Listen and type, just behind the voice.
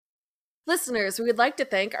Listeners, we would like to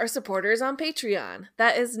thank our supporters on Patreon.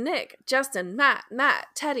 That is Nick, Justin, Matt,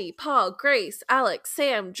 Teddy, Paul, Grace, Alex,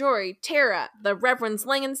 Sam, Jory, Tara, the Reverends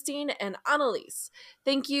Langenstein, and Annalise.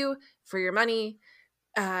 Thank you for your money.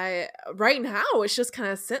 Right now, it's just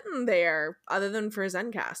kind of sitting there, other than for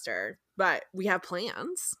Zencaster. But we have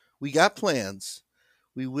plans. We got plans.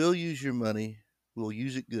 We will use your money. We'll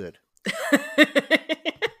use it good.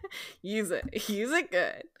 Use it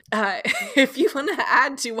good. If you want to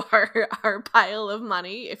add to our pile of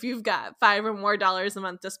money, if you've got $5 or more a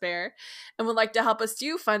month to spare and would like to help us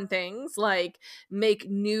do fun things like make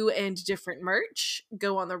new and different merch,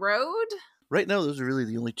 go on the road. Right now, those are really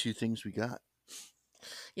the only two things we got.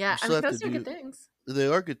 Yeah, I mean, those are good things. They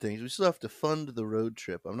are good things. We still have to fund the road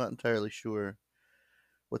trip. I'm not entirely sure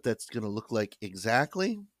what that's going to look like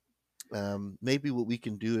exactly. Maybe what we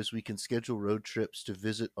can do is we can schedule road trips to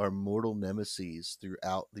visit our mortal nemeses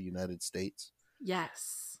throughout the United States.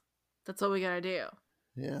 Yes, that's what we gotta do.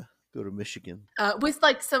 Yeah, go to Michigan with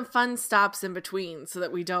like some fun stops in between, so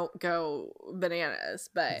that we don't go bananas.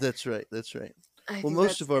 But that's right. Well,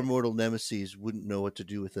 most of our mortal nemeses wouldn't know what to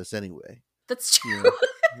do with us anyway. That's true.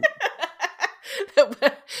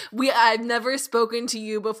 I've never spoken to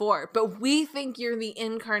you before, but we think you're the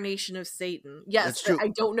incarnation of Satan. Yes, but I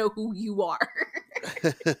don't know who you are.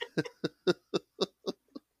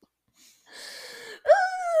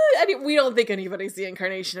 We don't think anybody's the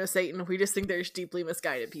incarnation of Satan. We just think there's deeply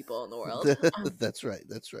misguided people in the world. That's right.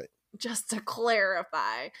 Just to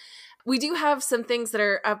clarify, we do have some things that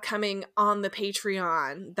are upcoming on the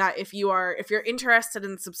Patreon that if you're interested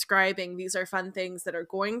in subscribing, these are fun things that are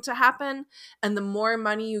going to happen. And the more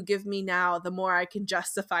money you give me now, the more I can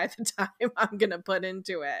justify the time I'm going to put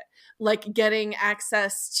into it. Like getting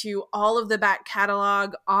access to all of the back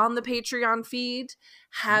catalog on the Patreon feed,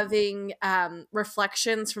 having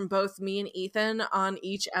reflections from both me and Ethan on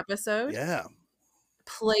each episode. Yeah.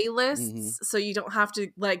 Playlists, so you don't have to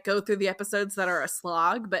like go through the episodes that are a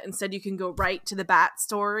slog, but instead you can go right to the bat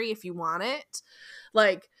story if you want it.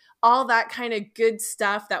 Like all that kind of good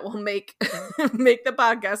stuff that will make the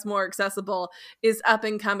podcast more accessible is up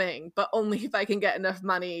and coming, but only if I can get enough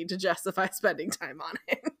money to justify spending time on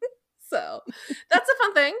it. So that's a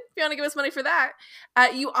fun thing. If you want to give us money for that.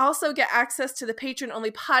 You also get access to the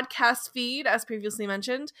patron-only podcast feed, as previously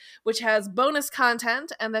mentioned, which has bonus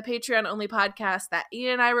content, and the Patreon-only podcast that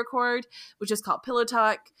Ian and I record, which is called Pillow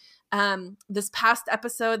Talk. This past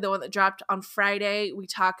episode, the one that dropped on Friday, we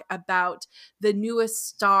talk about the newest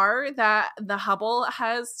star that the Hubble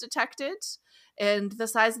has detected and the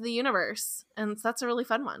size of the universe. And so that's a really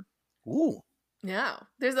fun one. Ooh. Yeah,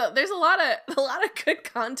 there's a lot of good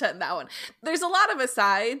content in that one. There's a lot of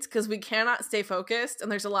asides because we cannot stay focused,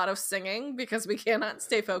 and there's a lot of singing because we cannot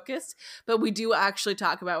stay focused, but we do actually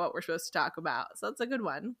talk about what we're supposed to talk about. So that's a good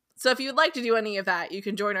one. So if you would like to do any of that, you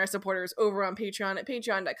can join our supporters over on Patreon at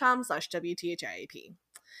patreon.com/WTHIAP.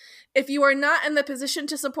 If you are not in the position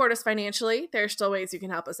to support us financially, there are still ways you can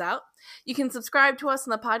help us out. You can subscribe to us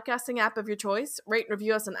in the podcasting app of your choice, rate and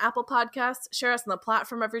review us on Apple Podcasts, share us on the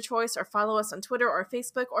platform of your choice, or follow us on Twitter or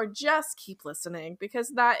Facebook, or just keep listening,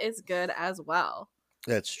 because that is good as well.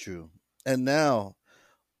 That's true. And now,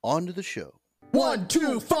 on to the show. 1,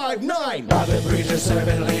 2, 5, 9. Robert, preacher,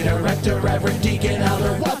 servant, leader, rector, reverend, deacon,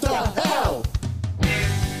 elder. What the hell?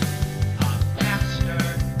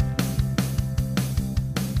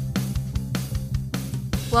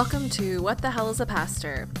 Welcome to What the Hell is a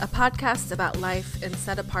Pastor, a podcast about life in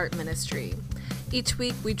set-apart ministry. Each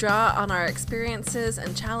week we draw on our experiences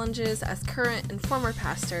and challenges as current and former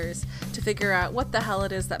pastors to figure out what the hell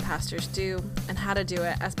it is that pastors do and how to do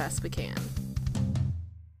it as best we can.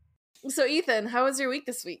 So Ethan, how was your week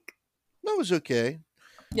this week? That was okay.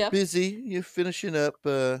 Yeah. Busy. You're finishing up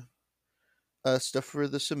stuff for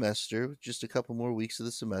the semester. Just a couple more weeks of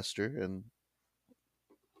the semester,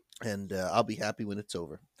 and I'll be happy when it's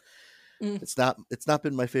over. It's not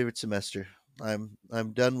been my favorite semester. I'm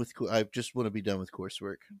done with. I just want to be done with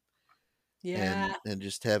coursework. Yeah, and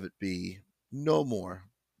just have it be no more.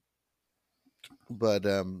 But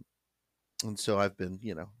and so I've been,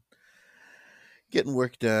 getting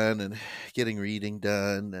work done and getting reading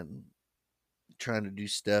done and trying to do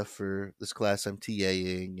stuff for this class I'm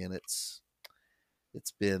TAing, and it's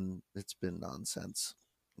been nonsense.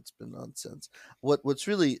 It's been nonsense. What's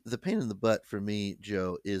really the pain in the butt for me,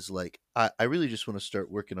 Joe, is like I really just want to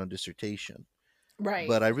start working on dissertation. right.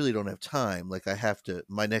 But I really don't have time. Like I have to.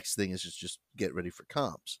 My next thing is just get ready for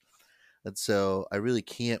comps, and so I really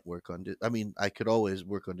can't work on. I mean, I could always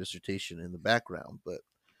work on dissertation in the background, but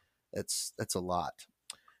that's a lot.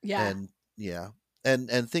 Yeah. And yeah,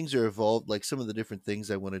 and things are evolved. Like some of the different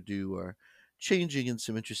things I want to do are changing in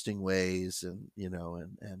some interesting ways, and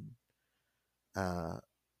uh,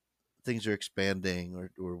 things are expanding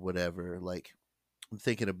or whatever. Like I'm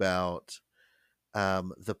thinking about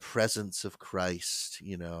the presence of Christ,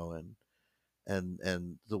 and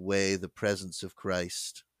the way the presence of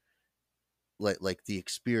Christ, like the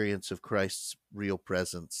experience of Christ's real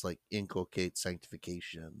presence, like inculcates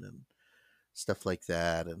sanctification and stuff like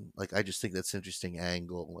that. And like I just think that's an interesting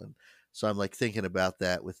angle. And so I'm like thinking about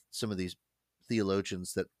that with some of these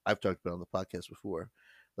theologians that I've talked about on the podcast before.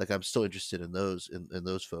 Like I'm still interested in those in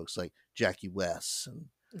those folks like Jackie West and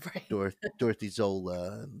Right. Dorothy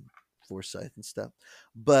Zola and Forsyth and stuff.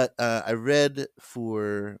 But I read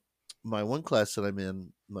for my one class that I'm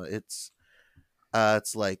in.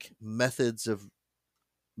 It's like methods,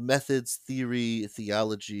 theory,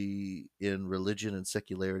 theology in religion and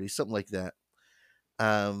secularity, something like that.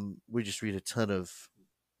 We just read a ton of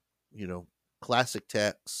you know classic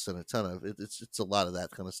texts and a ton of it's a lot of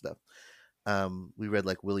that kind of stuff. We read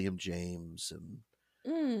like William James and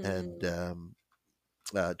Mm.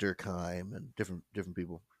 Durkheim and different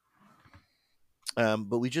people.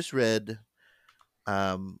 But we just read.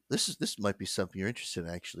 This might be something you're interested in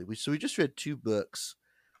actually. We just read two books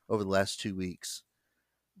over the last 2 weeks.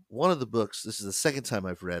 One of the books, this is the second time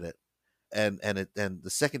I've read it, and the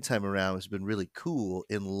second time around has been really cool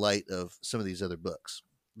in light of some of these other books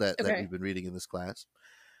that Okay. we've been reading in this class.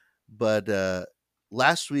 But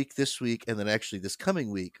last week, this week, and then actually this coming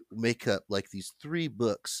week make up like these three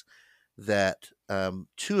books that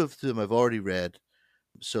two of them I've already read.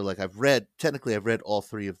 So like I've read all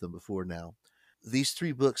three of them before now. These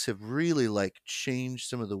three books have really like changed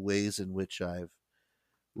some of the ways in which I've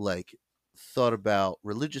like thought about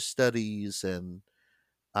religious studies, and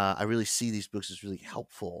I really see these books as really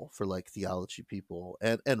helpful for like theology people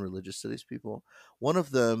and religious studies people. One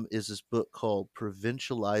of them is this book called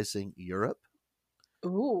Provincializing Europe,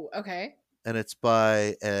 Ooh, okay. and it's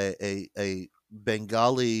by a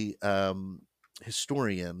Bengali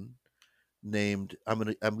historian named I'm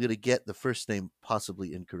gonna get the first name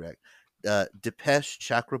possibly incorrect. Dipesh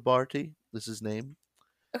Chakrabarty is his name,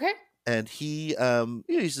 Okay. and he's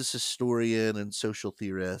this historian and social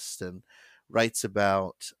theorist and writes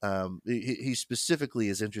about he specifically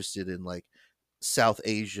is interested in like South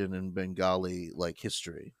Asian and Bengali like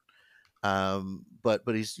history, but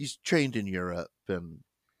he's trained in Europe and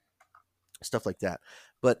stuff like that.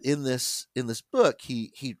 But in this book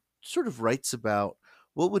he sort of writes about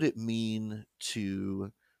what would it mean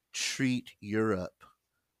to treat Europe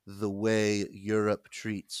the way Europe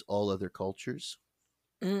treats all other cultures.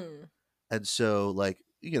 Mm. And so, like,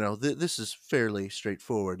 this is fairly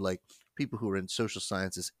straightforward. Like, people who are in social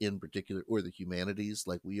sciences in particular, or the humanities,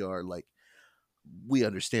 like we are, like, we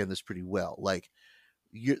understand this pretty well. Like,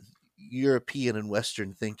 European and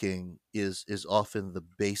Western thinking is often the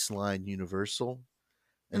baseline universal,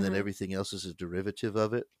 and then Mm-hmm. everything else is a derivative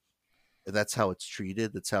of it. And that's how it's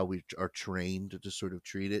treated. That's how we are trained to sort of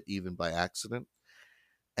treat it, even by accident.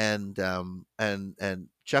 And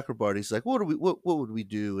Chakrabarty's like, what would we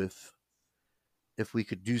do if we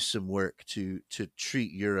could do some work to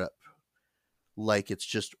treat Europe like it's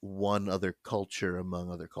just one other culture among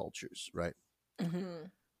other cultures, right? Mm-hmm.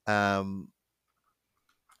 Um,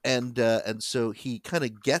 and so he kind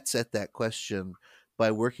of gets at that question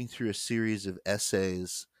by working through a series of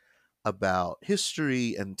essays about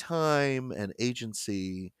history and time and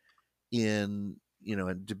agency in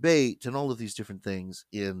and debate and all of these different things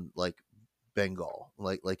in like Bengal,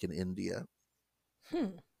 like in India,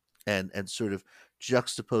 Hmm. and sort of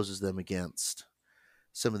juxtaposes them against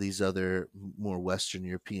some of these other more Western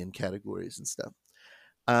European categories and stuff.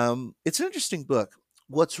 It's an interesting book.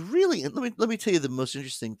 What's really let me tell you the most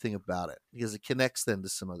interesting thing about it, because it connects then to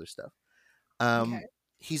some other stuff. Okay.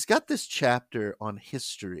 He's got this chapter on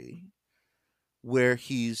history where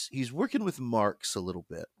he's working with Marx a little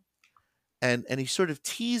bit, and he sort of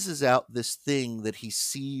teases out this thing that he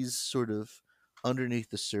sees sort of underneath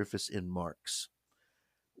the surface in Marx,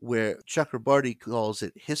 where Chakrabarty calls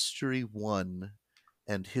it History 1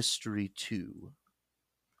 and History 2.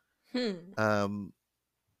 Hmm. Um,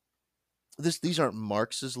 these aren't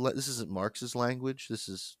this isn't Marx's language. This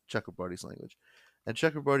is Chakrabarty's language, and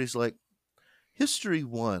Chakrabarty's like, History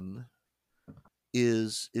 1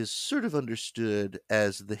 is sort of understood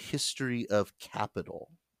as the history of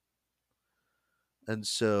capital, and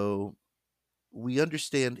so we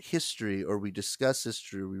understand history, or we discuss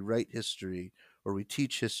history, or we write history, or we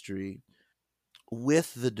teach history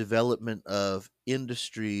with the development of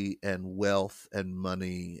industry and wealth and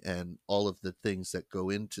money and all of the things that go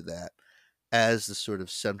into that as the sort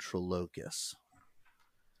of central locus.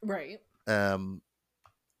 Right. Um,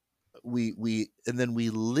 and then we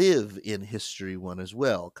live in History One as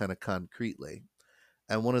well, kind of concretely.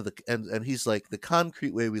 And one of the and he's like, the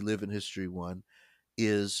concrete way we live in History One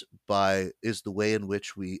is the way in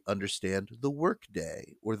which we understand the work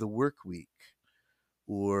day or the work week,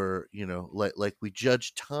 or like we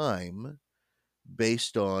judge time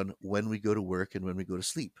based on when we go to work and when we go to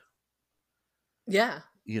sleep. Yeah.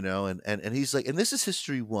 And he's like, and this is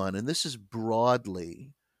History One, and this is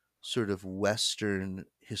broadly sort of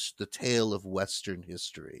the tale of Western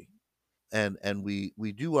history. And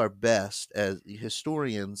we do our best as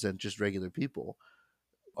historians, and just regular people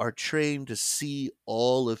are trained to see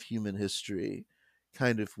all of human history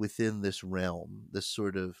kind of within this realm, this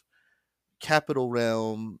sort of capital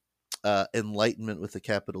realm, enlightenment with a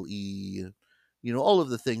capital E, all of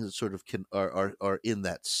the things that sort of are in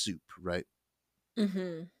that soup, right?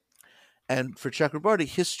 Mm-hmm. And for Chakrabarty,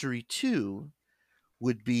 History Two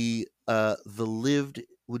would be lived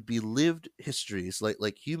histories,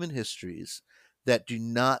 like human histories that do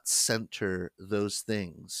not center those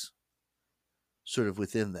things sort of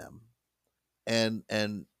within them. And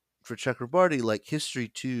for Chakrabarty, like History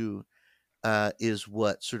Two is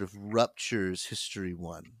what sort of ruptures History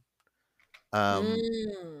One,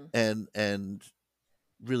 and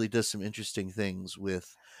really does some interesting things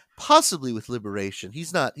with, possibly with liberation.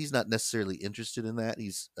 He's not necessarily interested in that.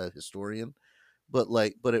 He's a historian,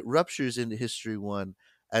 but it ruptures into History One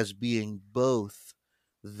as being both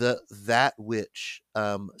that which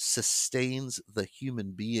sustains the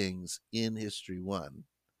human beings in History One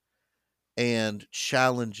and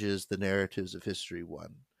challenges the narratives of History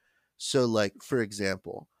One. So, like, for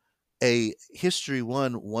example, a History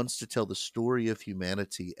One wants to tell the story of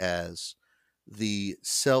humanity as the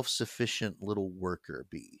self-sufficient little worker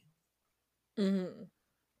bee. Mm-hmm.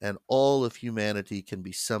 And all of humanity can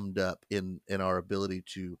be summed up in our ability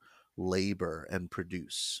to labor and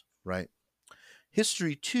produce, right?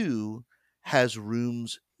 History Two has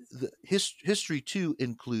rooms. History Two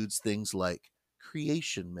includes things like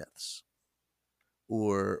creation myths,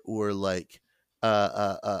 or like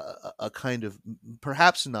a kind of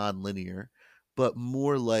perhaps non-linear, but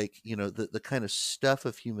more like the kind of stuff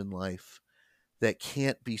of human life that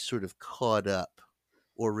can't be sort of caught up,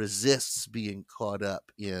 or resists being caught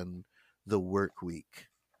up in the work week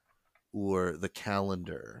or the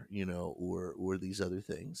calendar, or these other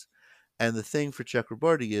things. And the thing for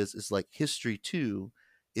Chakrabarty is like History Two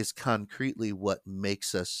is concretely what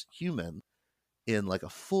makes us human in like a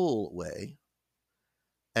full way.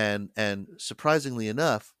 And surprisingly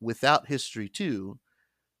enough, without History Two,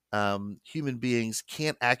 human beings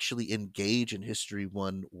can't actually engage in History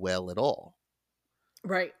One well at all.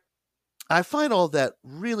 Right. I find all that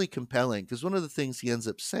really compelling, because one of the things he ends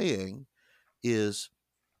up saying is,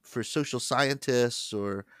 for social scientists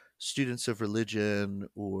or students of religion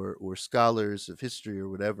or scholars of history or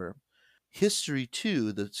whatever, History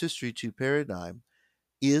Two, the History Two paradigm,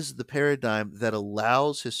 is the paradigm that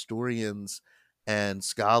allows historians and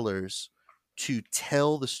scholars to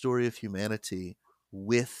tell the story of humanity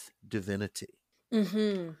with divinity.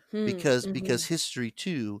 Mm-hmm. Because History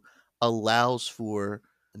Two allows for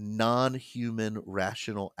non-human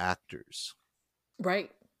rational actors.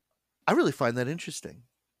 Right. I really find that interesting.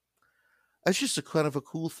 It's just a kind of a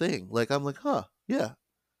cool thing. Like, I'm like, huh, yeah,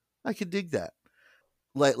 I could dig that.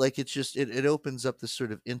 Like it's just it opens up this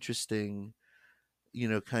sort of interesting,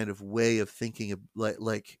 kind of way of thinking of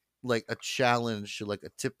like a challenge to like a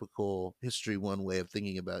typical History One way of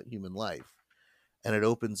thinking about human life. And it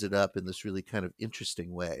opens it up in this really kind of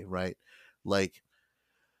interesting way, right? Like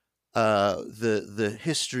the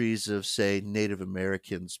histories of, say, Native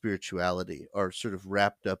American spirituality are sort of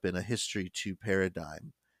wrapped up in a History Two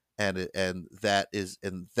paradigm, and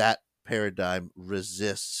that paradigm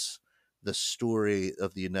resists the story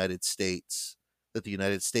of the United States that the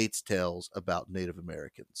United States tells about Native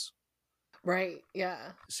Americans. Right.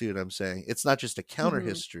 Yeah. See what I'm saying? It's not just a counter Mm-hmm.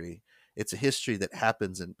 history; it's a history that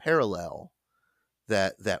happens in parallel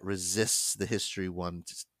that resists the History One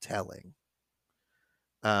telling.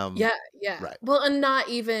 Yeah. Right. Well, and not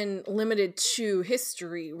even limited to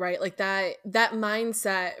history, right? Like that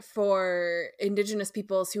mindset for indigenous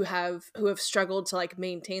peoples who have struggled to like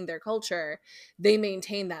maintain their culture, they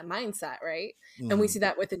maintain that mindset, right? And we see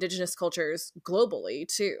that with indigenous cultures globally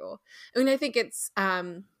too. I mean, I think it's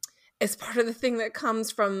part of the thing that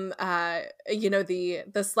comes from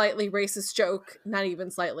the slightly racist joke, not even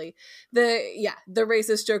slightly, the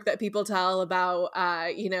racist joke that people tell about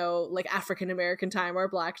like African American time or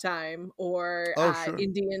Black time or Sure.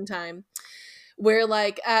 Indian time, where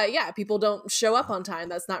like yeah, people don't show up on time.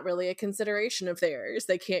 That's not really a consideration of theirs.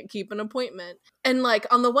 They can't keep an appointment. And like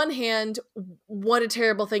on the one hand, what a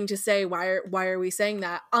terrible thing to say. Why are we saying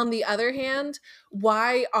that? On the other hand,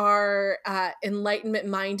 why are enlightenment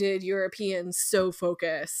minded Europeans so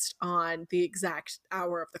focused on the exact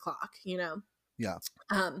hour of the clock, you know? Yeah.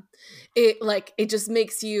 It just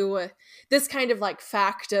makes you, this kind of like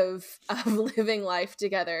fact of living life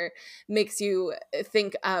together makes you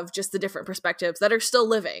think of just the different perspectives that are still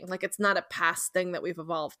living. Like it's not a past thing that we've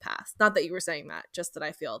evolved past. Not that you were saying that, just that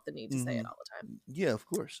I feel the need to say it all the time. Yeah, of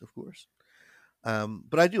course.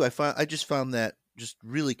 But I just found that just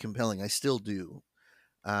really compelling. I still do.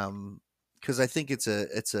 Because I think it's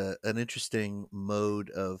an interesting mode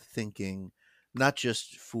of thinking, not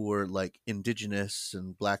just for like indigenous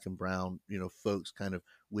and black and brown, folks kind of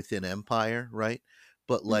within empire, right?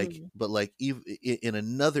 But like even in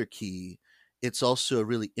another key, it's also a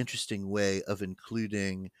really interesting way of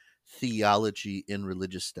including theology in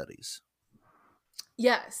religious studies.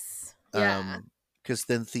 Yes. Yeah. Because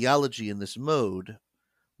then theology in this mode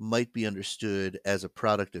might be understood as a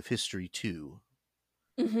product of history too.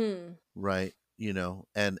 Mm-hmm. Right.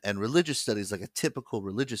 And religious studies, like a typical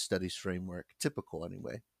religious studies framework, typical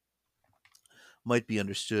anyway, might be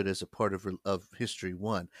understood as a part of history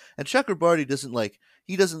one. And Chakrabarty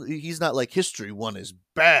he's not like history one is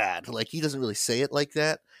bad. Like he doesn't really say it like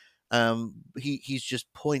that. He's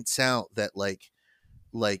just points out that like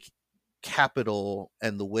capital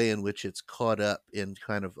and the way in which it's caught up in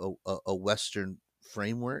kind of a Western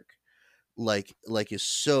framework is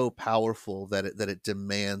so powerful that it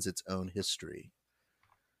demands its own history.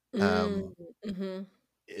 Mm-hmm.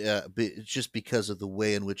 Just because of the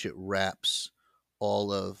way in which it wraps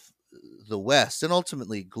all of the West and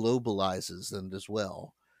ultimately globalizes them as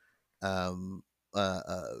well. The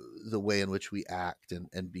way in which we act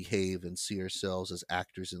and behave and see ourselves as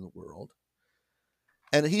actors in the world.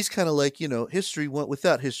 And he's kind of like, history one,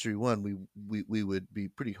 without history one, we would be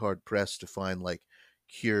pretty hard pressed to find like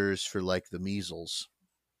cures for like the measles,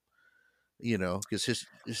 because his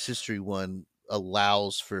history one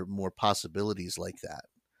allows for more possibilities like that.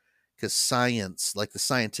 Because science, like the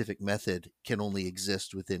scientific method, can only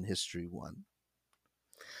exist within history one.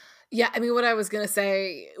 Yeah, I mean, what I was going to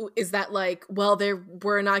say is that, like, well, there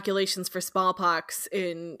were inoculations for smallpox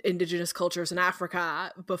in indigenous cultures in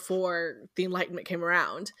Africa before the Enlightenment came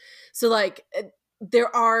around. So, like,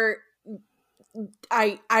 there are,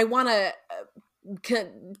 I want to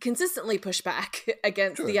consistently push back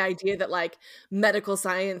against the idea that, like, medical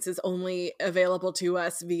science is only available to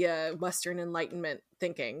us via Western Enlightenment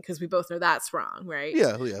thinking, because we both know that's wrong, right?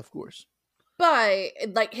 Yeah, of course. But,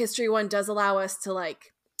 like, history one does allow us to,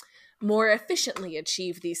 like, more efficiently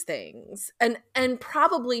achieve these things and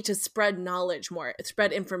probably to spread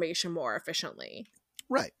information more efficiently.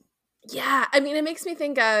 Right. Yeah. I mean, it makes me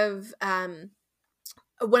think of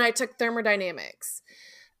when I took thermodynamics.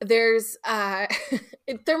 There's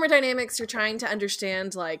in thermodynamics, you're trying to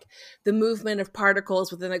understand like the movement of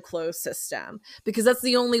particles within a closed system, because that's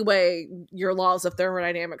the only way your laws of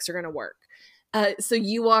thermodynamics are going to work. So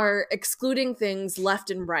you are excluding things left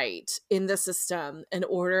and right in the system in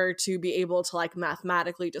order to be able to like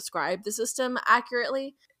mathematically describe the system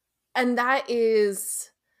accurately. And that is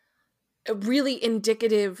really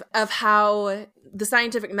indicative of how the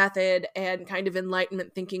scientific method and kind of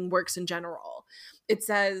Enlightenment thinking works in general. It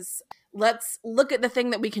says, let's look at the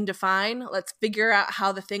thing that we can define. Let's figure out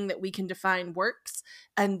how the thing that we can define works.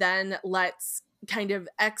 And then let's kind of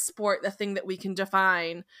export the thing that we can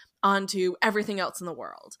define onto everything else in the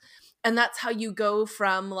world. And that's how you go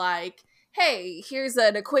from like, hey, here's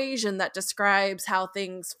an equation that describes how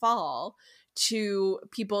things fall, to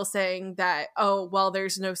people saying that, oh, well,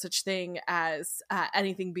 there's no such thing as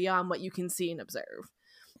anything beyond what you can see and observe.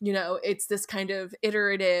 It's this kind of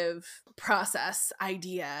iterative process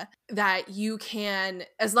idea that you can,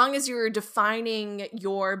 as long as you're defining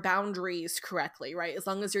your boundaries correctly, right? As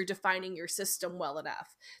long as you're defining your system well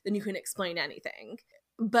enough, then you can explain anything.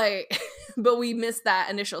 But we miss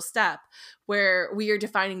that initial step where we are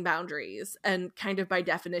defining boundaries, and kind of by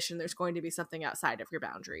definition, there's going to be something outside of your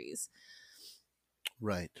boundaries.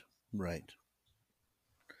 Right.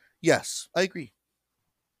 Yes, I agree.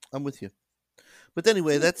 I'm with you. But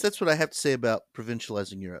anyway, that's what I have to say about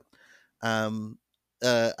provincializing Europe.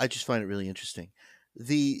 I just find it really interesting.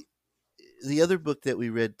 The other book that we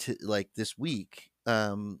read this week,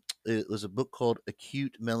 it was a book called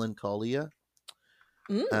Acute Melancholia.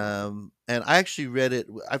 And I actually read it.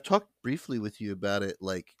 I've talked briefly with you about it,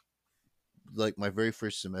 like my very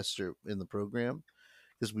first semester in the program,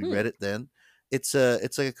 because we read it then. it's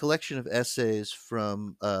like a collection of essays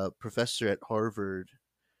from a professor at Harvard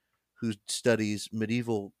who studies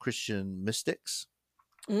medieval Christian mystics,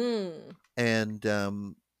 Mm.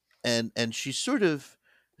 and she's sort of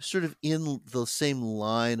in the same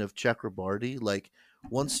line of Chakrabarty, like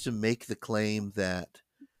wants to make the claim that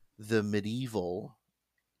the medieval,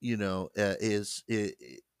 is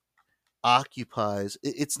occupies.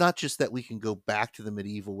 It's not just that we can go back to the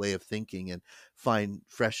medieval way of thinking and find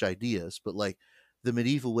fresh ideas, but like the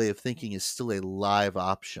medieval way of thinking is still a live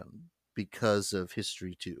option because of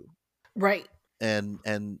history too. Right. And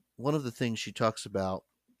one of the things she talks about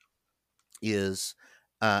is,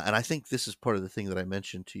 and I think this is part of the thing that I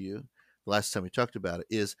mentioned to you the last time we talked about it,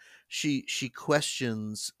 is she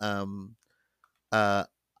questions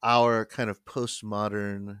our kind of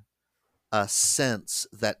postmodern sense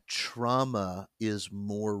that trauma is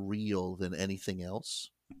more real than anything else.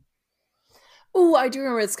 Oh, I do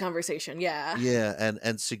remember this conversation. Yeah. Yeah,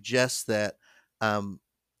 and suggests that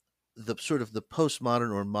the sort of the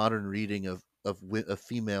postmodern or modern reading of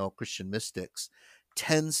female Christian mystics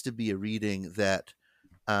tends to be a reading that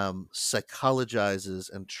psychologizes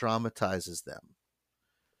and traumatizes them.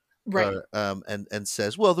 Right. And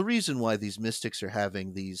says, well, the reason why these mystics are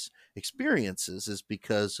having these experiences is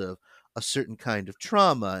because of a certain kind of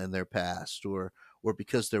trauma in their past, or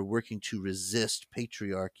because they're working to resist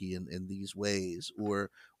patriarchy in these ways, or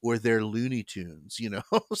they're Looney Tunes,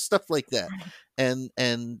 stuff like that. And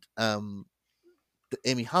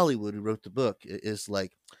Amy Hollywood, who wrote the book, is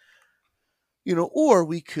like, or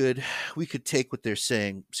we could take what they're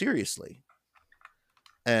saying seriously,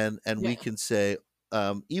 and we can say,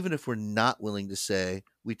 even if we're not willing to say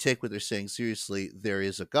we take what they're saying seriously, there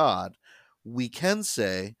is a God, we can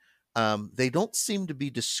say they don't seem to be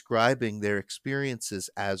describing their experiences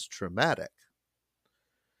as traumatic.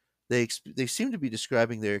 They seem to be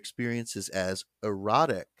describing their experiences as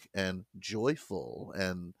erotic and joyful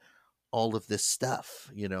and all of this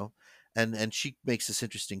stuff, and she makes this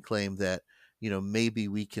interesting claim that maybe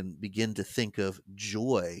we can begin to think of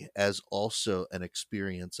joy as also an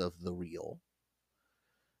experience of the real.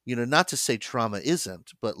 Not to say trauma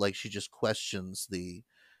isn't, but like she just questions the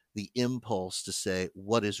impulse to say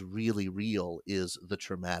what is really real is the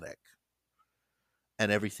traumatic,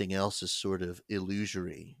 and everything else is sort of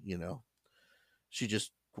illusory. She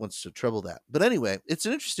just wants to trouble that. But anyway, it's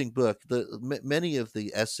an interesting book. Many of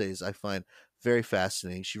the essays I find very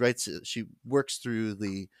fascinating. She works through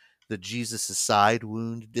the Jesus side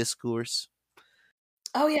wound discourse.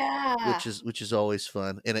 Oh yeah. Which is always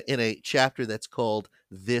fun, in a chapter that's called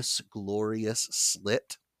 "This Glorious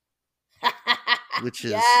Slit," which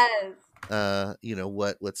is yes.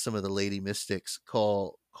 What some of the lady mystics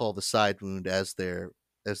call the side wound as they're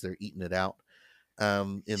eating it out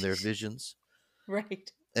in their visions.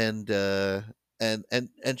 Right. And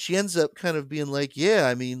she ends up kind of being like, yeah,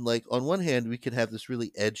 I mean, like on one hand we could have this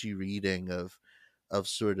really edgy reading of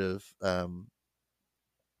sort of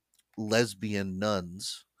lesbian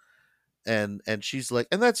nuns, and she's like,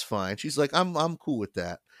 and that's fine. She's like, I'm cool with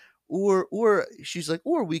that. Or she's like,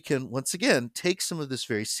 or we can once again take some of this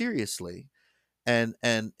very seriously, and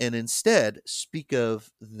instead speak of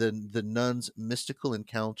the nun's mystical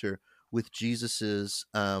encounter with Jesus's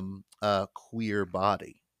queer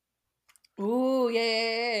body. Ooh,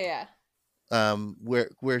 yeah.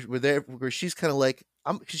 Where she's kind of like,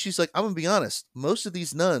 she's like, I'm gonna be honest, most of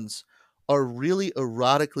these nuns are really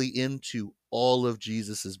erotically into all of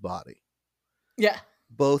Jesus's body. Yeah.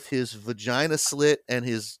 Both his vagina slit and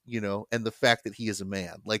his, and the fact that he is a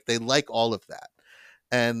man. Like they like all of that.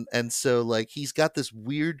 And so like he's got this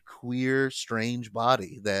weird, queer, strange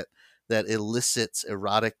body that elicits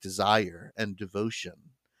erotic desire and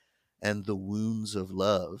devotion and the wounds of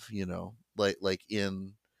love, like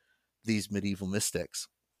in these medieval mystics.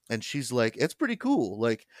 And she's like, it's pretty cool.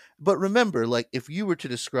 Like, but remember, like, if you were to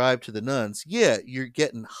describe to the nuns, yeah, you're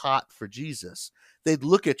getting hot for Jesus, they'd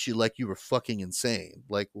look at you like you were fucking insane.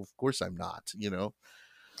 Like, well, of course I'm not,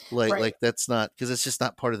 Like, right. like that's not, because it's just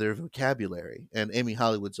not part of their vocabulary. And Amy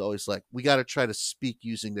Hollywood's always like, we got to try to speak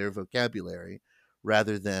using their vocabulary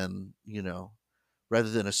rather than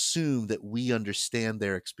assume that we understand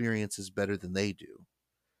their experiences better than they do.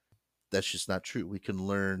 That's just not true. We can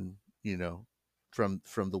learn,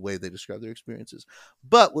 from the way they describe their experiences.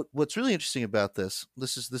 But what's really interesting about this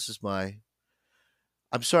is my,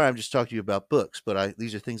 I'm sorry, I'm just talking to you about books, but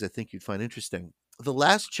these are things I think you'd find interesting. The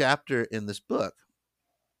last chapter in this book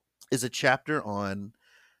is a chapter on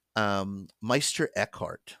Meister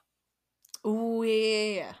Eckhart. Oh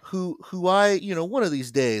yeah. Who I, one of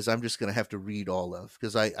these days I'm just going to have to read all of,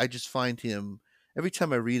 because I just find him, every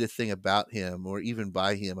time I read a thing about him or even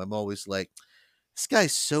by him, I'm always like, this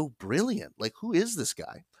guy's so brilliant. Like, who is this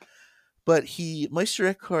guy? But Meister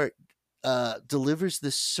Eckhart delivers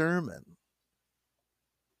this sermon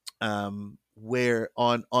where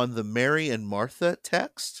on the Mary and Martha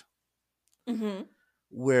text, Mm-hmm.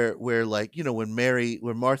 where like,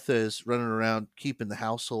 when Martha is running around keeping the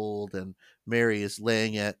household and Mary is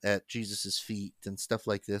laying at Jesus's feet and stuff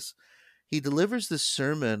like this, he delivers this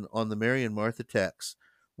sermon on the Mary and Martha text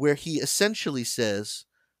where he essentially says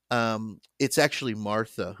it's actually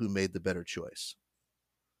Martha who made the better choice.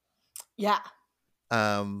 Yeah.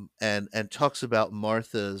 And talks about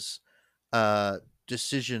Martha's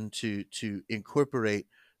decision to incorporate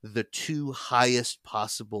the two highest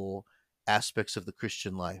possible aspects of the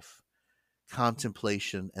Christian life: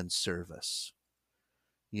 contemplation and service.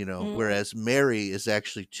 Whereas Mary is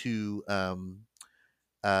actually too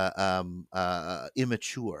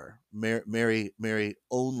immature. Mary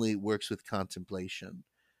only works with contemplation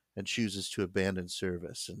and chooses to abandon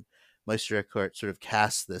service. And Meister Eckhart sort of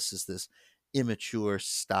casts this as this immature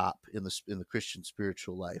stop in the Christian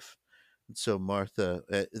spiritual life. And so Martha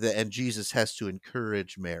and Jesus has to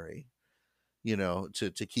encourage Mary,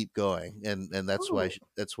 to keep going, and that's Ooh.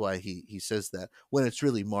 why he says that, when it's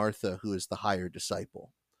really Martha who is the higher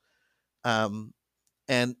disciple. And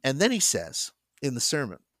then he says in the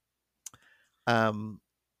sermon,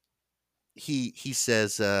 he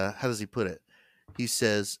says, how does he put it? He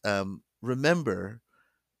says, remember,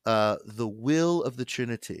 the will of the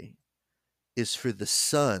Trinity is for the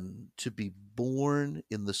Son to be born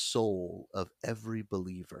in the soul of every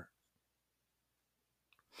believer.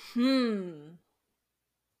 And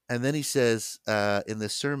then he says in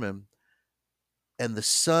this sermon, and the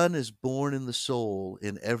Son is born in the soul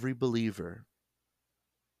in every believer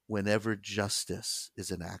whenever justice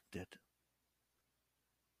is enacted.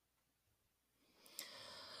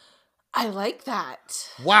 I like that.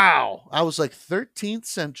 Wow. I was like 13th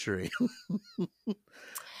century.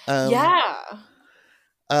 Yeah.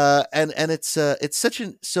 And it's such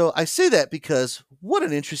an, so I say that because what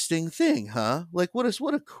an interesting thing, huh? Like what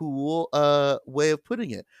a cool way of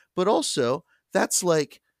putting it. But also that's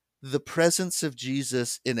like the presence of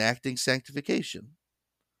Jesus enacting sanctification.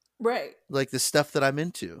 Right. Like the stuff that I'm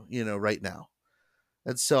into, right now.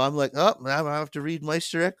 And so I'm like, oh, now I have to read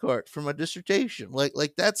Meister Eckhart for my dissertation. Like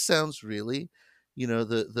that sounds really,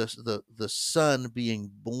 the Son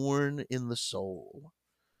being born in the soul.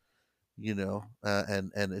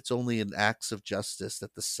 And it's only in acts of justice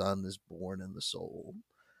that the Son is born in the soul,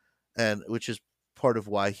 and which is part of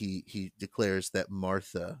why he declares that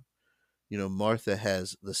Martha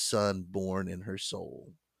has the Son born in her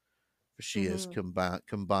soul, for she has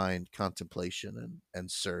combined contemplation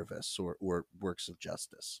and service or works of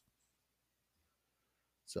justice.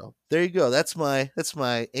 So there you go. That's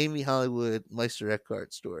my Amy Hollywood Meister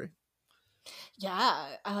Eckhart story. Yeah,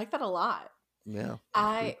 I like that a lot. Yeah,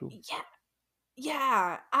 cool.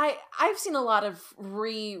 Yeah, I've seen a lot of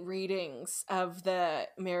rereadings of the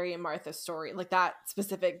Mary and Martha story, like that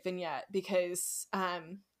specific vignette, because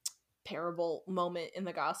parable moment in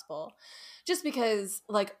the gospel, just because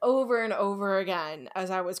like over and over again as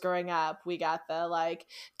I was growing up, we got the like,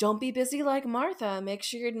 don't be busy like Martha, make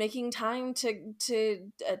sure you're making time to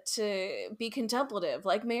be contemplative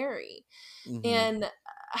like Mary. And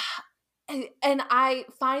I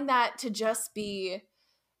find that to just be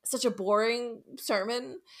such a boring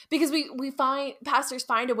sermon, because we find pastors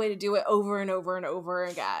find a way to do it over and over and over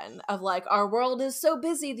again, of like, our world is so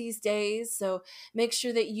busy these days, so make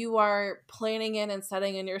sure that you are planning in and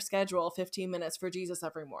setting in your schedule 15 minutes for Jesus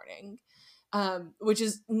every morning, which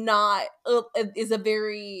is not is a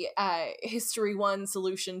very history 1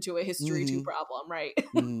 solution to a history 2 problem, right?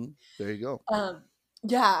 There you go.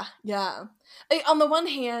 Yeah. On the one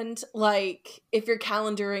hand, like, if you're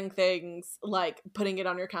calendaring things, like putting it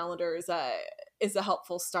on your calendar is a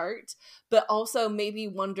helpful start, but also maybe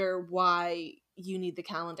wonder why you need the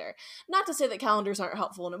calendar. Not to say that calendars aren't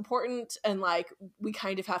helpful and important, and like we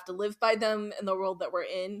kind of have to live by them in the world that we're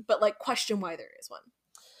in, but like question why there is one.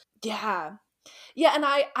 Yeah, and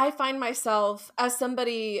I find myself as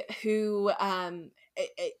somebody who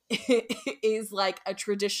is like a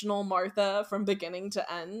traditional Martha from beginning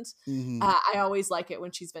to end. I always like it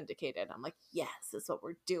when she's vindicated. I'm like, yes, that's what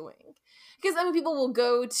we're doing. Because I mean, people will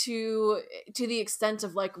go to the extent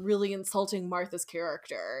of like really insulting Martha's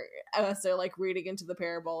character as they're like reading into the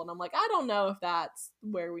parable, and I'm like, I don't know if that's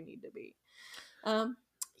where we need to be.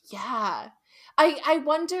 Yeah. I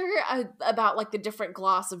wonder about like the different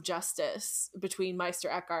gloss of justice between Meister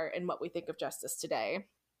Eckhart and what we think of justice today.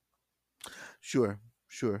 Sure.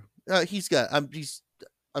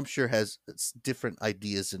 I'm sure has different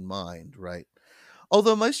ideas in mind, right?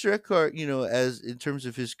 Although Meister Eckhart, as in terms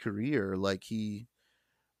of his career, like he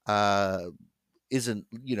uh isn't,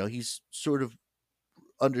 he's sort of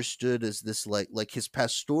understood as this, like his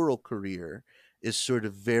pastoral career is sort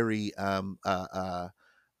of very uh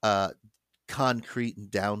concrete and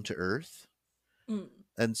down to earth. Mm.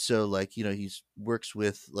 And so, like, he's works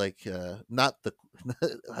with, like, not the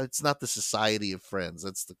it's not the Society of Friends,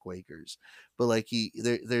 that's the Quakers, but like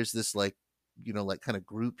there's this, like, like kind of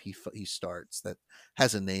group he starts that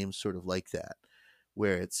has a name sort of like that,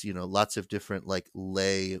 where it's, lots of different, like,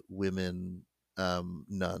 lay women,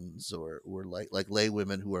 nuns, or like lay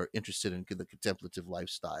women who are interested in the contemplative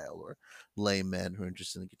lifestyle, or lay men who are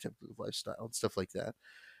interested in the contemplative lifestyle and stuff like that,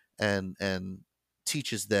 and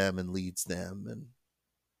teaches them and leads them. And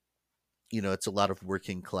it's a lot of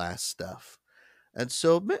working class stuff. And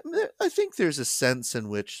so I think there's a sense in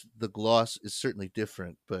which the gloss is certainly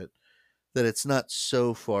different, but that it's not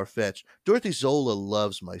so far fetched. Dorothy Zola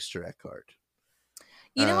loves Meister Eckhart.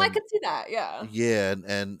 I could see that. Yeah. Yeah,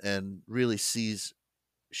 and really she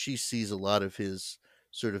sees a lot of his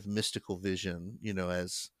sort of mystical vision,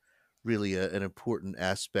 as really an important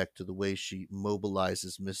aspect to the way she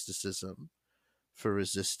mobilizes mysticism for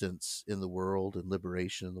resistance in the world and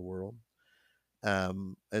liberation in the world.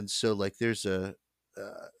 And so, like, there's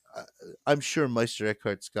I'm sure Meister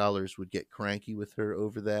Eckhart scholars would get cranky with her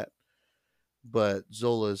over that, but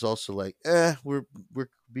Zola is also like, we're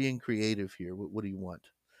being creative here. What do you want?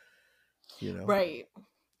 Right.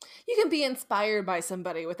 You can be inspired by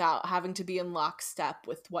somebody without having to be in lockstep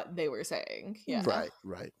with what they were saying. Yeah.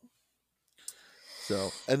 Right. So,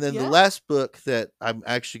 and then the Yeah. last book that I'm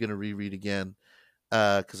actually going to reread again,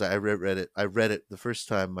 because I read it. I read it the first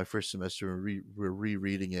time, my first semester, and we're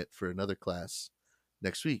rereading it for another class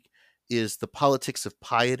next week, is The Politics of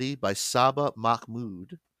Piety by Saba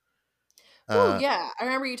Mahmood. Oh, yeah. I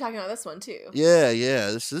remember you talking about this one too. Yeah.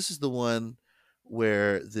 This is the one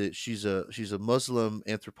where she's a Muslim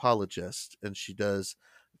anthropologist, and she does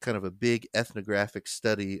kind of a big ethnographic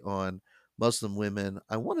study on Muslim women.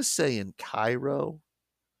 I want to say in Cairo,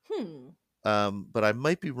 but I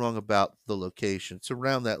might be wrong about the location. It's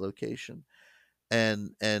around that location,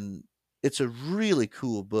 and it's a really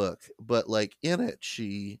cool book. But like in it,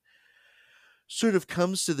 she sort of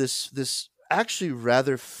comes to this actually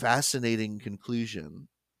rather fascinating conclusion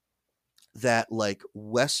that, like,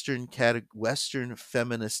 Western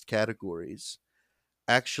feminist categories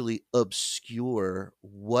actually obscure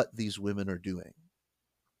what these women are doing,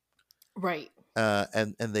 Right.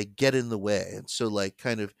 and they get in the way. And so, like,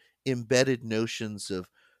 kind of embedded notions of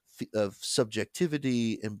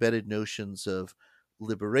subjectivity, embedded notions of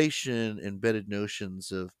liberation, embedded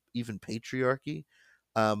notions of even patriarchy,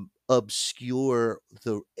 obscure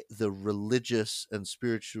the religious and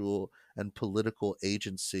spiritual and political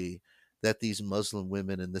agency that these Muslim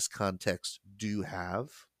women in this context do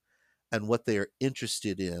have, and what they are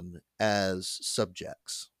interested in as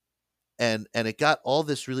subjects. And it got all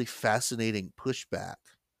this really fascinating pushback,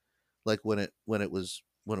 like when it was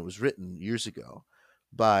written years ago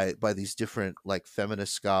by these different, like,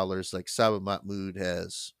 feminist scholars. Like, Saba Mahmood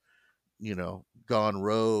has, gone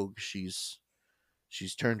rogue. She's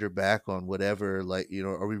turned her back on whatever. Like,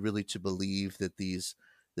 are we really to believe that these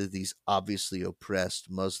obviously oppressed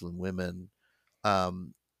Muslim women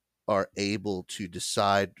are able to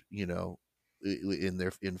decide,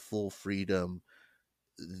 in full freedom,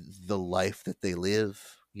 the life that they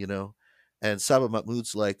live? And Saba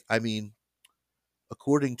Mahmood's like, I mean,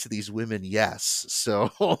 according to these women, yes. So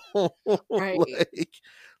Right.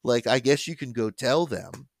 like I guess you can go tell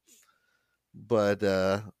them, but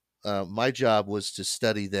my job was to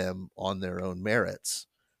study them on their own merits,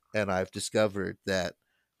 and I've discovered that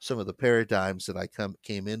some of the paradigms that I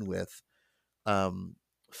came in with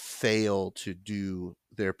fail to do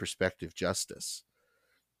their perspective justice,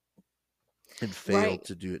 and fail Right.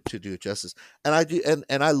 to do it justice. And I do,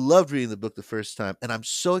 and I loved reading the book the first time, and I'm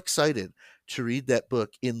so excited to read that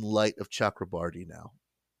book in light of Chakrabarti now.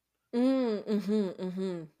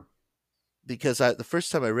 Because the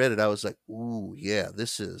first time I read it, I was like, ooh, yeah,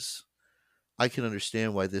 I can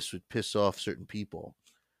understand why this would piss off certain people,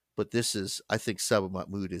 but I think Saba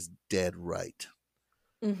Mahmood is dead right.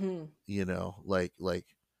 Like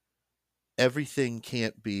everything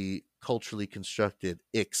can't be culturally constructed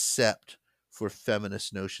except for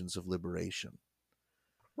feminist notions of liberation.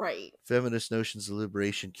 Right. Feminist notions of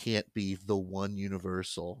liberation can't be the one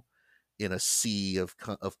universal in a sea of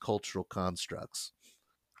cultural constructs.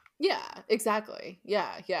 Yeah, exactly.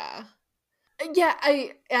 Yeah.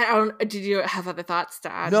 I don't. Did you have other thoughts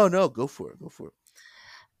to add? No, go for it.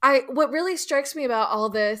 what really strikes me about all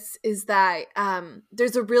this is that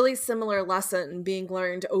there's a really similar lesson being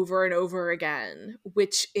learned over and over again,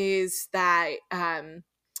 which is that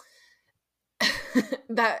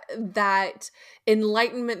that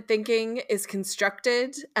Enlightenment thinking is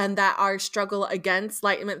constructed, and that our struggle against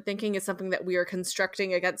Enlightenment thinking is something that we are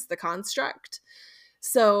constructing against the construct.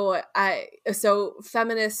 So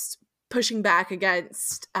feminists pushing back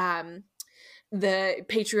against the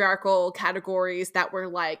patriarchal categories that were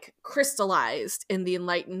like crystallized in the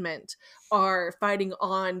Enlightenment are fighting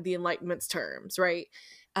on the Enlightenment's terms, right?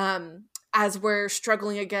 As we're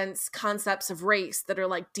struggling against concepts of race that are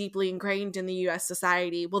like deeply ingrained in the US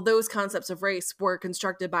society, well, those concepts of race were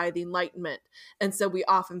constructed by the Enlightenment. And so we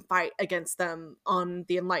often fight against them on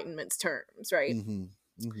the Enlightenment's terms, right? Mm-hmm.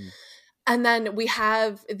 Mm-hmm. And then we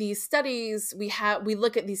have these studies, we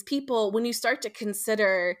look at these people. When you start to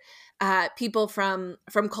consider people from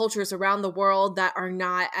cultures around the world that are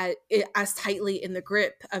not as tightly in the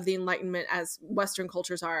grip of the Enlightenment as Western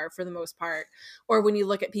cultures are for the most part, or when you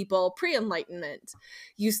look at people pre-Enlightenment,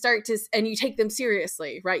 you start to, and you take them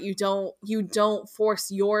seriously, right? You don't force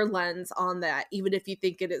your lens on that, even if you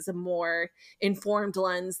think it is a more informed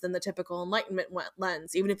lens than the typical Enlightenment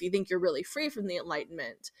lens, even if you think you're really free from the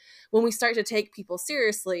Enlightenment. When we start to take people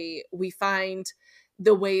seriously, we find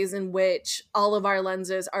the ways in which all of our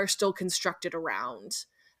lenses are still constructed around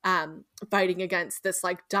fighting against this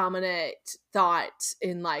like dominant thought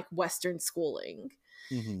in like Western schooling.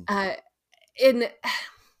 Mm-hmm. I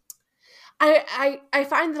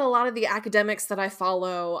find that a lot of the academics that I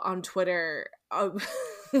follow on Twitter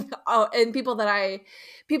and people that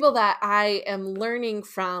I am learning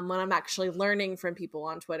from when I'm actually learning from people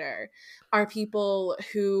on Twitter are people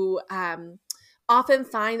who often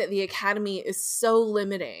find that the academy is so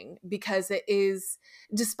limiting because it is,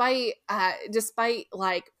 despite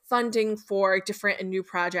like funding for different and new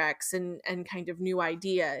projects and kind of new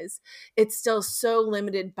ideas, it's still so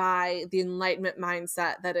limited by the Enlightenment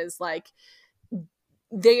mindset that is like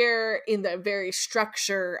there in the very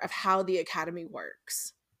structure of how the academy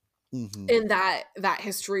works. Mm-hmm. In that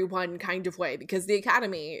history one kind of way, because the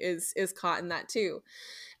academy is caught in that too.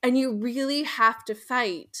 And you really have to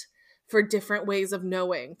fight for different ways of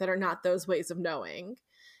knowing that are not those ways of knowing.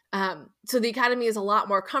 So the academy is a lot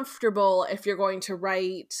more comfortable if you're going to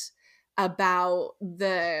write about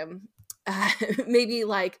the maybe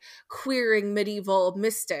like queering medieval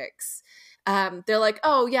mystics. They're like,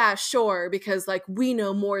 oh yeah, sure, because like we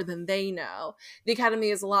know more than they know. The academy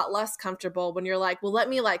is a lot less comfortable when you're like, well, let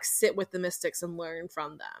me like sit with the mystics and learn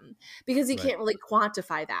from them, because you can't really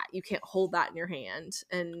quantify that. You can't hold that in your hand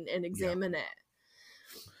and examine it.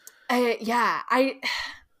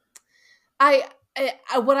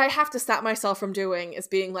 What I have to stop myself from doing is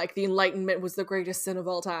being like the Enlightenment was the greatest sin of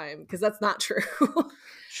all time, because that's not true.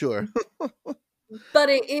 Sure. But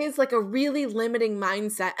it is like a really limiting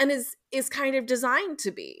mindset, and is kind of designed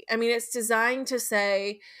to be. I mean, it's designed to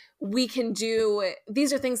say we can do,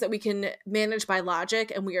 these are things that we can manage by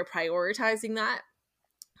logic, and we are prioritizing that.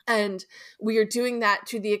 And we are doing that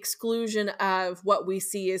to the exclusion of what we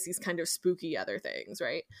see as these kind of spooky other things,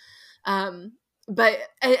 right? But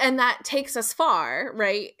that takes us far,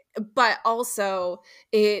 right? But also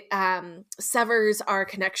it severs our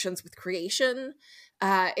connections with creation.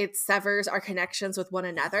 It severs our connections with one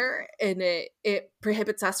another, and it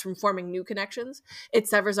prohibits us from forming new connections. It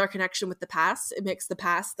severs our connection with the past. It makes the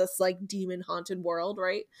past this like demon haunted world,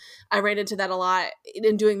 right? I ran into that a lot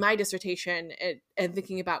in doing my dissertation and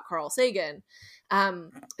thinking about Carl Sagan.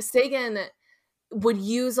 Sagan would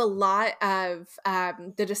use a lot of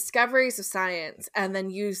the discoveries of science and then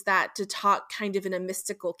use that to talk kind of in a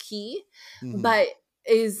mystical key, mm-hmm. but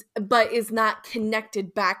is not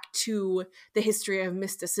connected back to the history of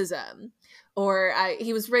mysticism. Or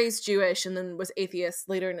he was raised Jewish and then was atheist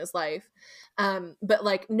later in his life. But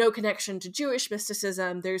like no connection to Jewish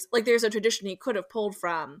mysticism. There's a tradition he could have pulled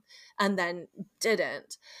from and then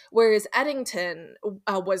didn't. Whereas Eddington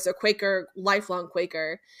was a Quaker, lifelong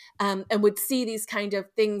Quaker, and would see these kind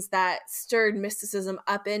of things that stirred mysticism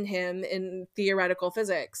up in him in theoretical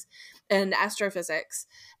physics and astrophysics,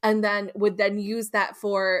 and then would then use that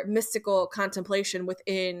for mystical contemplation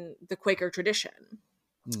within the Quaker tradition.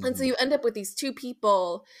 Mm-hmm. And so you end up with these two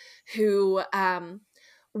people who,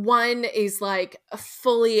 one is like a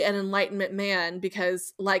fully an Enlightenment man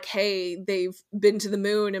because like, hey, they've been to the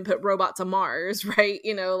moon and put robots on Mars, right?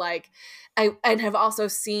 You know, like, and have also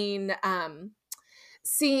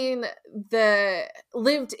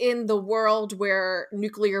lived in the world where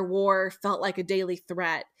nuclear war felt like a daily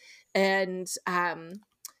threat, and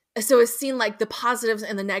so has seen like the positives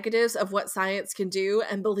and the negatives of what science can do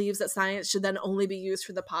and believes that science should then only be used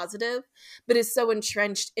for the positive, but is so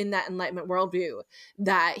entrenched in that Enlightenment worldview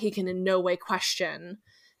that he can in no way question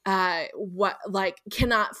what, like,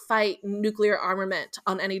 cannot fight nuclear armament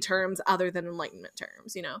on any terms other than Enlightenment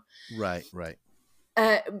terms, you know? Right.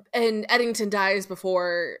 And Eddington dies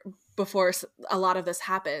before a lot of this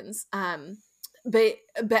happens. But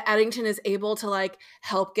Eddington is able to like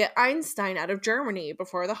help get Einstein out of Germany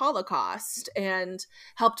before the Holocaust and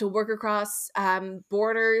help to work across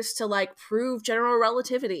borders to like prove general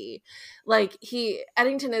relativity. Like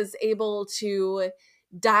Eddington is able to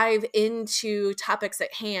dive into topics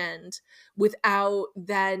at hand without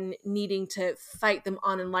then needing to fight them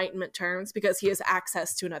on Enlightenment terms because he has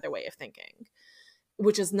access to another way of thinking,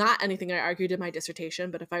 which is not anything I argued in my dissertation,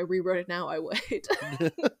 but if I rewrote it now, I would.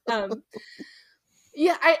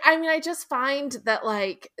 Yeah, I mean, I just find that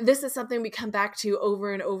like this is something we come back to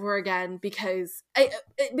over and over again because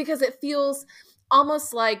it feels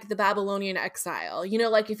almost like the Babylonian exile. You know,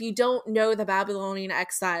 like if you don't know the Babylonian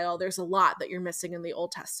exile, there's a lot that you're missing in the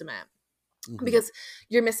Old Testament. Mm-hmm. Because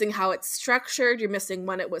you're missing how it's structured, you're missing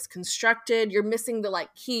when it was constructed, you're missing the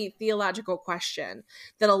like key theological question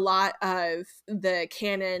that a lot of the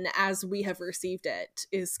canon as we have received it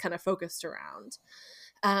is kind of focused around.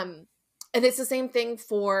 And it's the same thing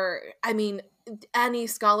for, I mean, any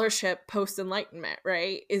scholarship post-Enlightenment,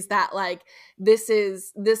 right? Is that like this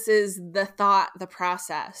is the thought, the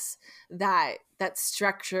process that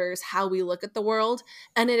structures how we look at the world,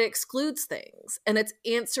 and it excludes things, and it's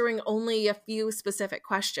answering only a few specific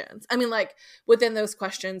questions. I mean, like within those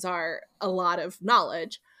questions are a lot of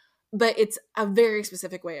knowledge, but it's a very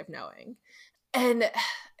specific way of knowing. And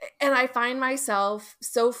I find myself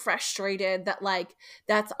so frustrated that like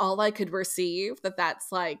that's all I could receive, that's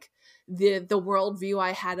like the worldview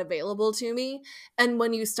I had available to me. And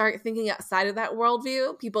when you start thinking outside of that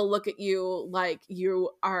worldview, people look at you like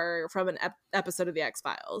you are from an episode of the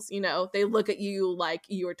X-Files. You know, they look at you like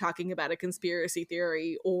you are talking about a conspiracy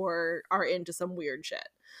theory or are into some weird shit.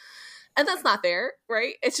 And that's not fair,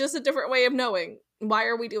 right? It's just a different way of knowing. Why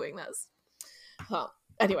are we doing this? Well,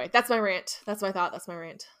 anyway, that's my rant. That's my thought. That's my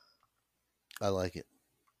rant. I like it.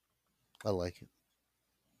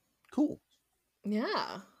 Cool.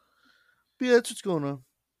 Yeah. But yeah, that's what's going on.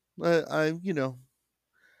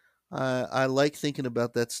 I like thinking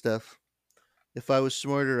about that stuff. If I was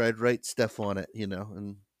smarter, I'd write stuff on it,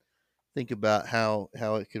 and think about how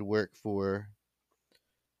it could work for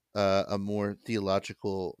a more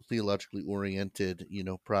theologically oriented,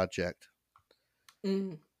 project.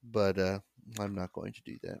 Mm. But I'm not going to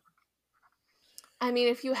do that. I mean,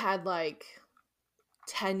 if you had like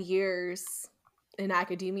 10 years in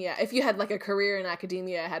academia, if you had like a career in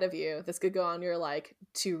academia ahead of you, this could go on your like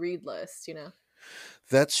to read list,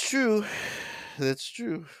 That's true.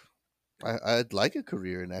 I'd like a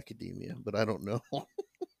career in academia, but I don't know.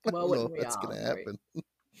 I don't know if that's going to happen.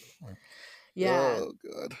 Right? Yeah. Oh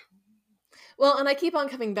God. Well, and I keep on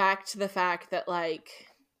coming back to the fact that like,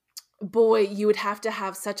 boy, you would have to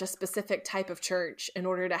have such a specific type of church in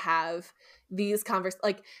order to have these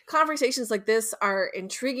conversations like this are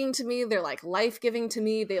intriguing to me. They're like life-giving to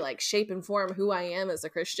me. They like shape and form who I am as a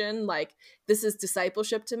Christian. Like this is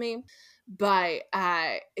discipleship to me. But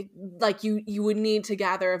like you would need to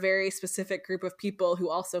gather a very specific group of people who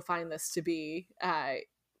also find this to be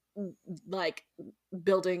like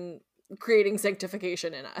creating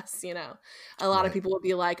sanctification in us, a lot of people would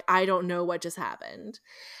be like, I don't know what just happened,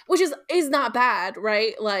 which is not bad,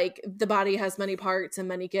 right? Like the body has many parts and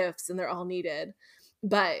many gifts and they're all needed.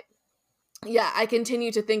 But yeah, I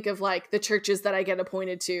continue to think of like the churches that I get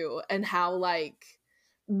appointed to and how like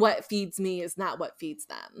what feeds me is not what feeds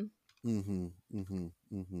them.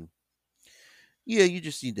 Yeah, you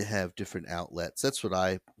just need to have different outlets. That's what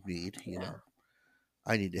I need,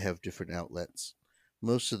 I need to have different outlets.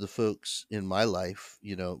 Most of the folks in my life,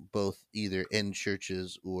 both either in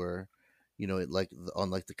churches or, like on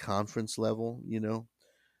like the conference level,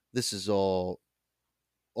 this is all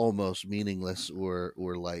almost meaningless or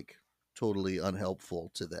like totally unhelpful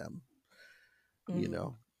to them,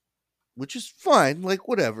 which is fine. Like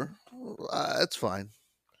whatever, it's fine.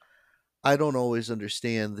 I don't always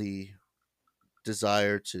understand the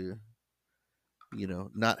desire to,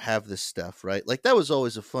 not have this stuff, right? Like that was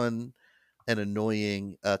always a fun and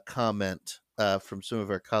annoying comment from some of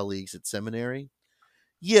our colleagues at seminary.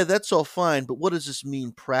 Yeah, that's all fine, but what does this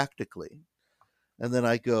mean practically? And then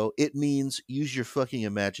I go, it means use your fucking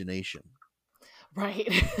imagination.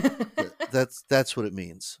 Right. That's what it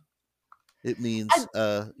means. It means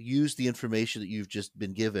use the information that you've just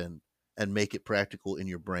been given and make it practical in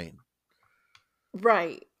your brain.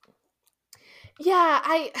 Right. Yeah,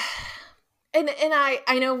 I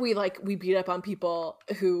know we beat up on people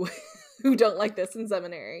who who don't like this in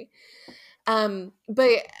seminary.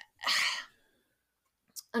 But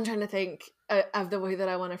I'm trying to think of the way that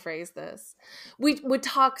I want to phrase this. We would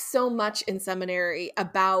talk so much in seminary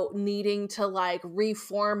about needing to like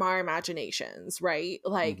reform our imaginations, right?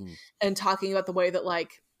 Like, Mhm. and talking about the way that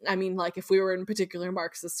like, I mean, like if we were in particular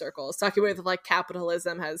Marxist circles, talking about like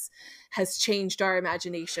capitalism has changed our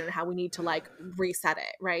imagination and how we need to like reset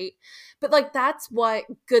it, right? But like that's what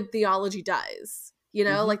good theology does. You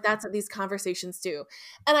know, Mhm. like that's what these conversations do.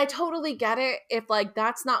 And I totally get it if like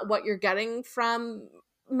that's not what you're getting from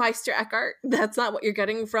Meister Eckhart. That's not what you're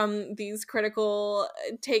getting from these critical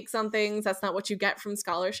takes on things. That's not what you get from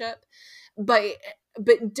scholarship. But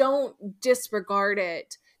don't disregard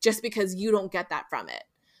it just because you don't get that from it.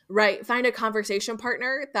 Right? Find a conversation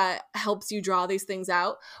partner that helps you draw these things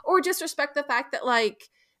out, or just respect the fact that like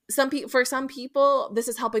for some people this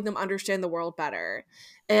is helping them understand the world better.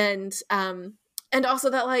 And also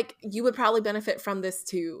that like you would probably benefit from this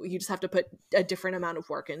too. You just have to put a different amount of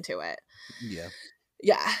work into it. Yeah.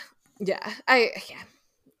 Yeah. Yeah.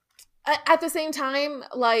 At the same time,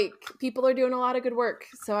 like people are doing a lot of good work.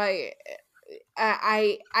 So I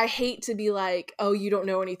hate to be like, "Oh, you don't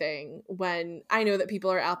know anything," when I know that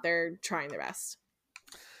people are out there trying their best.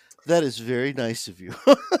 That is very nice of you.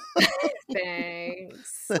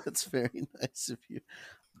 Thanks. That's very nice of you.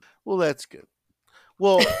 Well, that's good.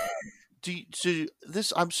 Well,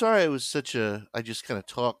 I'm sorry I just kind of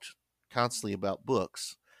talked constantly about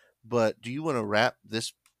books, but do you want to wrap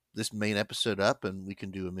this main episode up and we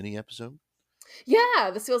can do a mini episode?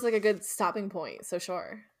 Yeah, this feels like a good stopping point. So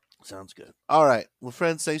sure. Sounds good. All right. Well,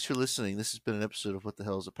 friends, thanks for listening. This has been an episode of What the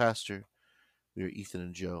Hell is a Pastor? We are Ethan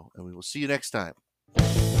and Joe, and we will see you next time.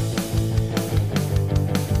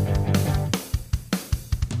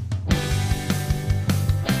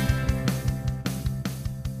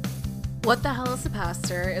 What the Hell is a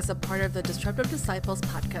Pastor is a part of the Disruptive Disciples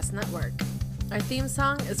podcast network. Our theme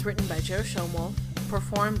song is written by Joe Shomolf,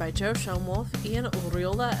 performed by Joe Shomolf, Ian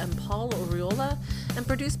Uriola, and Paul Uriola, and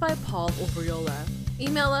produced by Paul Uriola.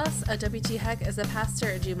 Email us at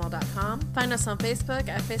wthheckisapastor@gmail.com. Find us on Facebook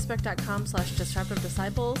at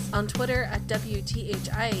facebook.com/disruptivedisciples, on Twitter at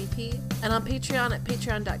WTHIAP, and on Patreon at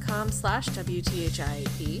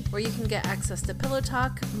patreon.com/WTHIAP, where you can get access to Pillow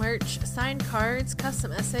Talk, merch, signed cards,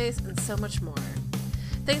 custom essays, and so much more.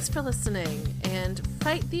 Thanks for listening, and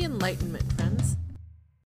fight the Enlightenment, friends.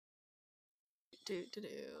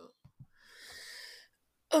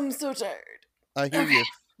 I'm so tired. I hear you.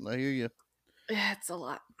 I hear you. Yeah, it's a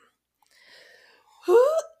lot.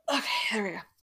 Okay, there we go.